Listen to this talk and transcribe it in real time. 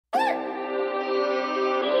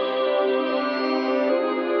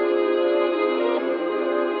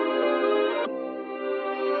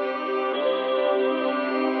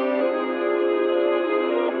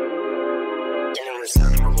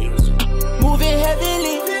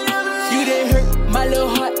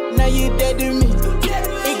dead to me.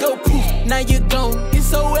 It go poof, now you gone. It's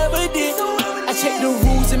so evident. I checked the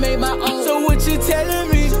rules and made my own. So what you telling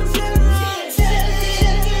me?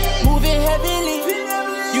 Moving heavily.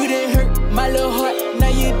 You didn't hurt my little heart, now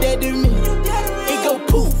you dead to me. It go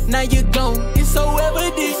poof, now you gone. It's so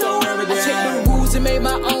evident. I checked the rules and made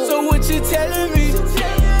my own. So what you telling me?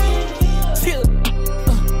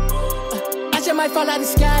 I just might fall out the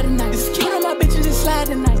sky tonight. Put on my bitches and slide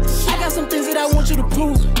tonight. I got some things that I want you to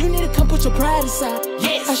prove. You need to come put your pride aside.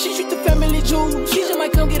 Yes. How she treat the family jewel. She just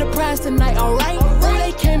might come get a prize tonight, alright? Where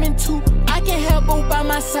they came into, I can't help but by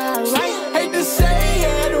my side, right? Hate to say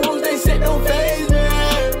it, the rules they set don't faze me.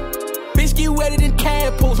 Bitch get wetter than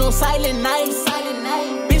tadpoles on silent night.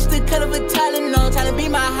 Bitch the cut of a Tylenol, trying to be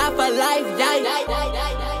my high for life,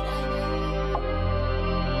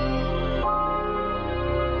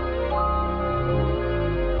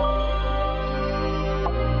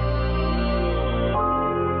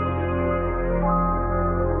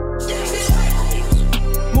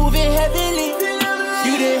 Moving heavily,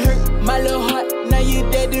 you didn't hurt my little heart, now you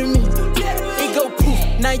dead to me. It go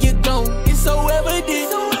poof, now you gone. It's so evident.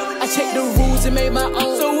 I checked the rules and made my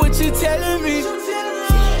own. So what you telling me?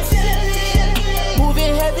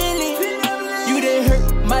 Moving heavily, you didn't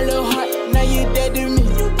hurt my little heart, now you dead to me.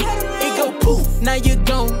 It go poof, now you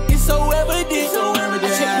gone. It's so evident. I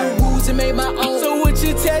checked the rules and made my own. So what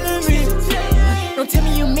you telling me? Don't tell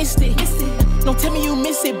me you missed it. Don't tell me you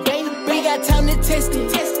miss it, baby. We got time to test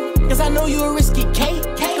it. Cause I know you a risky K.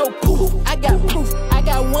 Go poof, I got proof. I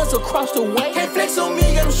got ones across the way. Can't flex on me,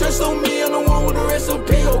 got them stress on me. I'm the one with the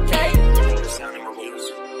recipe, okay?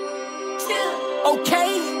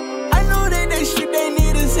 Okay, I know that they shit they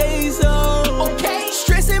need to say so. Okay,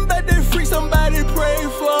 stressing but the freak somebody pray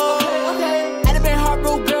for. Okay, I done been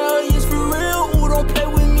heartbroken, girl, yes for real. Ooh, don't play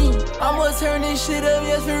with me. I'ma turn this shit up,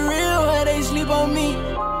 yes for real. How they sleep on me.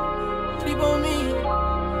 Sleep on me.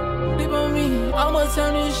 Sleep on me. I'ma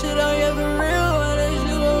turn this shit on, yeah for real. How they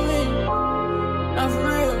sleep on me. Not for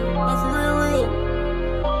real.